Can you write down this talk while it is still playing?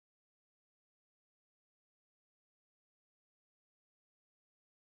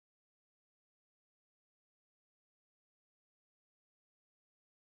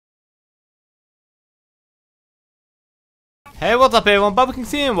Hey, what's up everyone,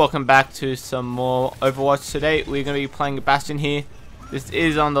 Bubbekings here and welcome back to some more Overwatch. Today we're going to be playing Bastion here. This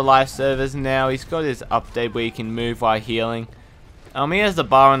is on the live servers now. He's got his update where he can move while healing. He has the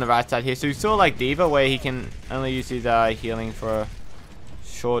bar on the right side here, so he's sort of like D.Va where he can only use his healing for a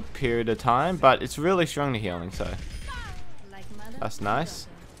short period of time, but it's really strong to healing, so that's nice.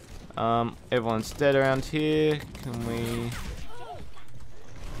 Everyone's dead around here. Can we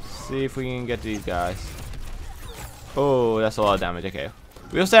see if we can get these guys? Oh, that's a lot of damage. Okay.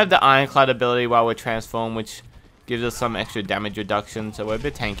 We also have the Ironclad ability while we're transformed, which gives us some extra damage reduction, so we're a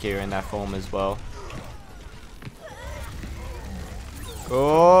bit tankier in that form as well.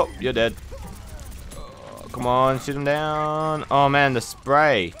 Oh, you're dead. Oh, come on, shoot him down. Oh man, the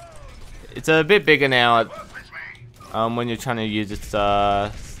spray. It's a bit bigger now when you're trying to use its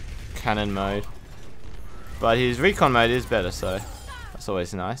cannon mode. But his recon mode is better, so that's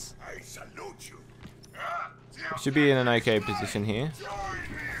always nice. Should be in an okay position here.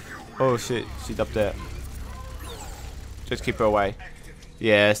 Oh shit, she's up there. Just keep her away.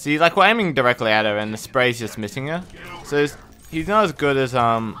 Yeah, see, like we're aiming directly at her and the spray's just missing her. So he's not as good as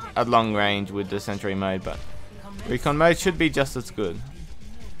at long range with the sentry mode, but recon mode should be just as good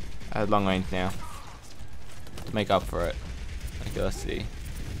at long range now to make up for it. Okay, let's see.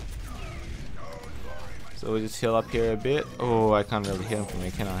 So we'll just heal up here a bit. Oh, I can't really hit him from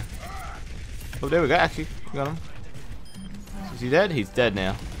here, can I? Oh, there we go. Actually, we got him. Is he dead? He's dead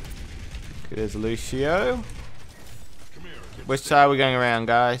now. Okay, there's Lucio. Which side are we going around,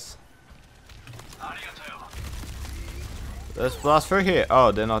 guys? Let's blast through here.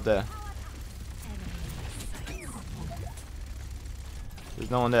 Oh, they're not there. There's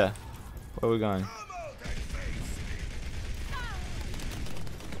no one there. Where are we going?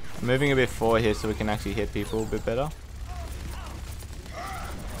 I'm moving a bit forward here so we can actually hit people a bit better.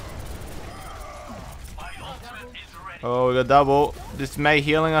 Oh, we got double. This Mei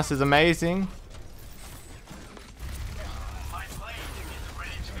healing us is amazing.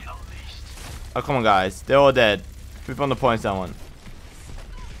 Oh, come on, guys. They're all dead. Flip on the point, someone.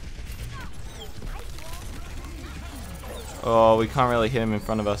 Oh, we can't really hit him in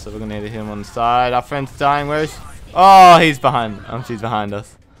front of us, so we're going to need to hit him on the side. Our friend's dying. Where is she? Oh, he's behind. She's behind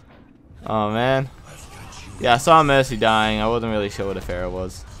us. Oh, man. Yeah, I saw Mercy dying. I wasn't really sure what a Pharaoh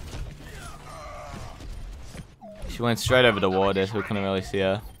was. She went straight over the wall there, so we couldn't really see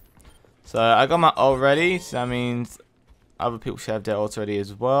her. So I got my ult ready, so that means other people should have their ults ready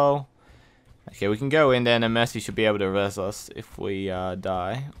as well. Okay, we can go in there and Mercy should be able to res us if we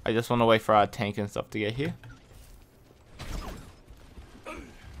die. I just want to wait for our tank and stuff to get here.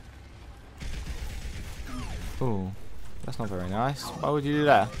 Ooh, that's not very nice. Why would you do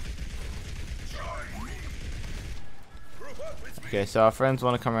that? Okay, so our friends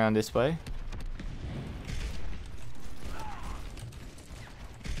want to come around this way.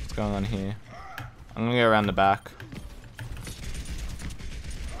 What's going on here? I'm gonna go around the back.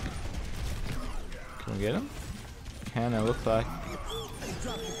 Can we get him? Can, it looks like.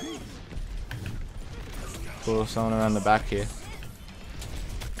 Cool, someone around the back here.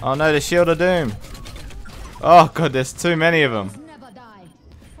 Oh no, the Shield of Doom! Oh god, there's too many of them.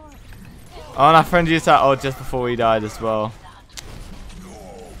 Oh, and our friend used that ult just before we died as well.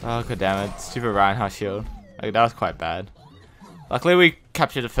 Oh god damn it, stupid Reinhardt shield. Like, that was quite bad. Luckily we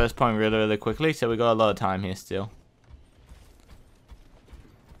captured the first point really quickly, so we got a lot of time here still.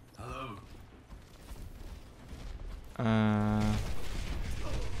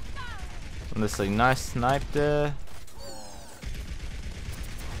 Honestly, nice snipe there.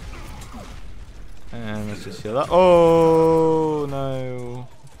 And let's just heal up. Oh no!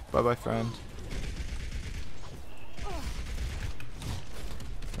 Bye bye, friend.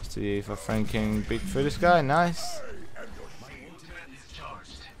 Let's see if our friend can beat through this guy. Nice.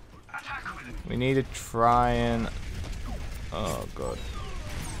 We need to try and, oh god,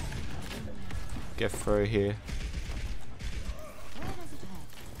 get through here.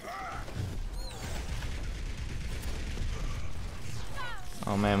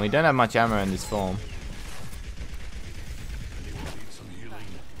 Oh man, we don't have much ammo in this form.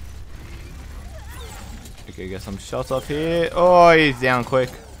 Okay, get some shots off here. Oh, he's down quick.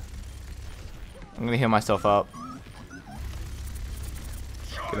 I'm gonna heal myself up.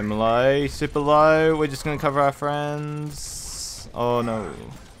 Get him low, super low. We're just gonna cover our friends. Oh no.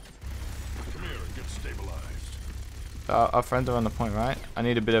 Our friends are on the point, right? I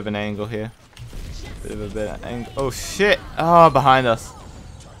need a bit of an angle here. Bit of an angle. Oh shit! Oh, behind us.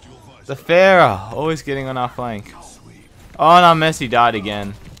 The Pharaoh, always getting on our flank. Oh, and our Mercy died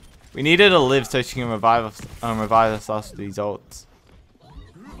again. We needed to live so she can revive us after these ults.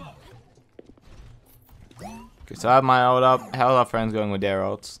 Okay, so I have my ult up. How's our friends going with their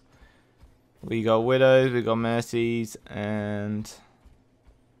ults? We got Widows, we got Mercies, and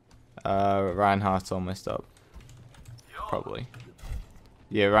Reinhardt's almost up. Probably.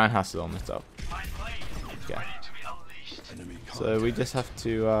 Yeah, Reinhardt's is almost up. Okay. So we just have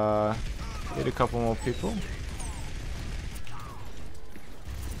to hit a couple more people.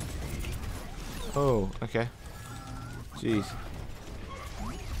 Oh, okay. Jeez.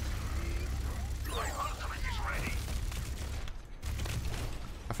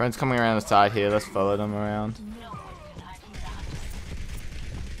 My friend's coming around the side here. Let's follow them around.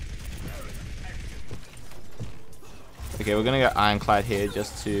 Okay, we're gonna go Ironclad here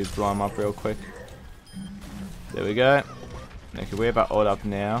just to blow him up real quick. There we go. Okay, we're about ult up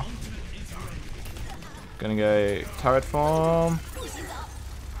now. Gonna go turret form.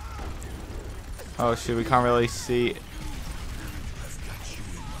 Oh shit, we can't really see.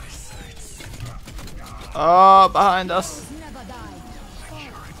 Oh, behind us.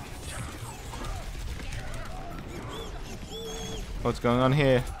 What's going on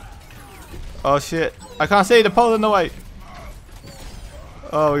here? Oh shit, I can't see, the pole's in the way.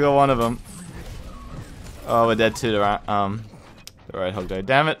 Oh, we got one of them. Oh, we're dead to the Roadhog though.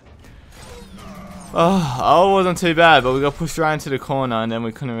 Damn it. Oh, wasn't too bad, but we got pushed right into the corner and then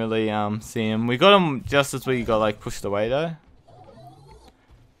we couldn't really see him. We got him just as we got like pushed away though.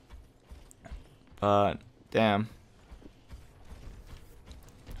 But damn.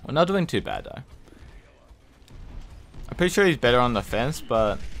 We're not doing too bad though. I'm pretty sure he's better on the fence,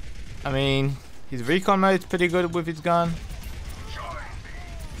 but I mean his recon mode's pretty good with his gun.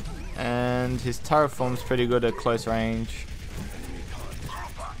 And his turret form's pretty good at close range.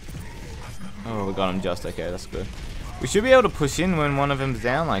 Oh, we got him just okay, that's good. We should be able to push in when one of them's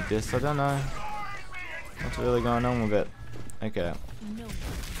down like this. I don't know what's really going on with it. Okay.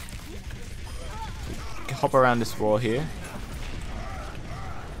 Hop around this wall here.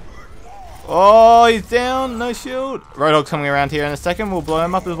 Oh, he's down, no shield. Roadhog's coming around here in a second. We'll blow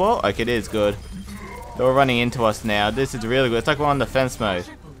him up as well. Okay, it is good. They're all running into us now. This is really good. It's like we're on defense mode.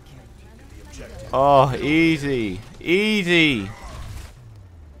 Oh, easy. Easy.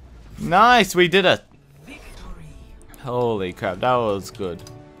 Nice, we did it. Holy crap, that was good.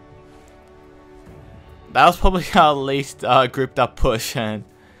 That was probably our least grouped up push and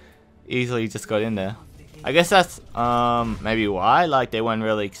easily just got in there. I guess that's maybe why, like they weren't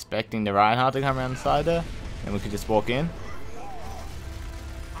really expecting the Reinhardt to come around the side there and we could just walk in.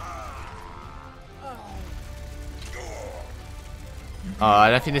 Oh,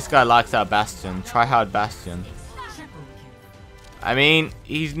 I don't think this guy likes our Bastion. Try hard Bastion. I mean,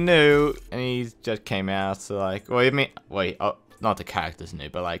 he's new and he's just came out, so like, well, I mean, wait, oh, not the character's new,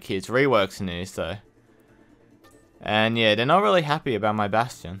 but like his rework's new, so. And yeah, they're not really happy about my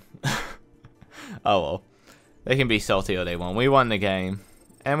Bastion. Oh well, they can be salty all they want. We won the game,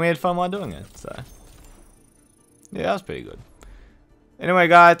 and we had fun while doing it, so. Yeah, that was pretty good. Anyway,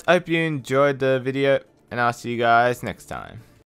 guys, I hope you enjoyed the video, and I'll see you guys next time.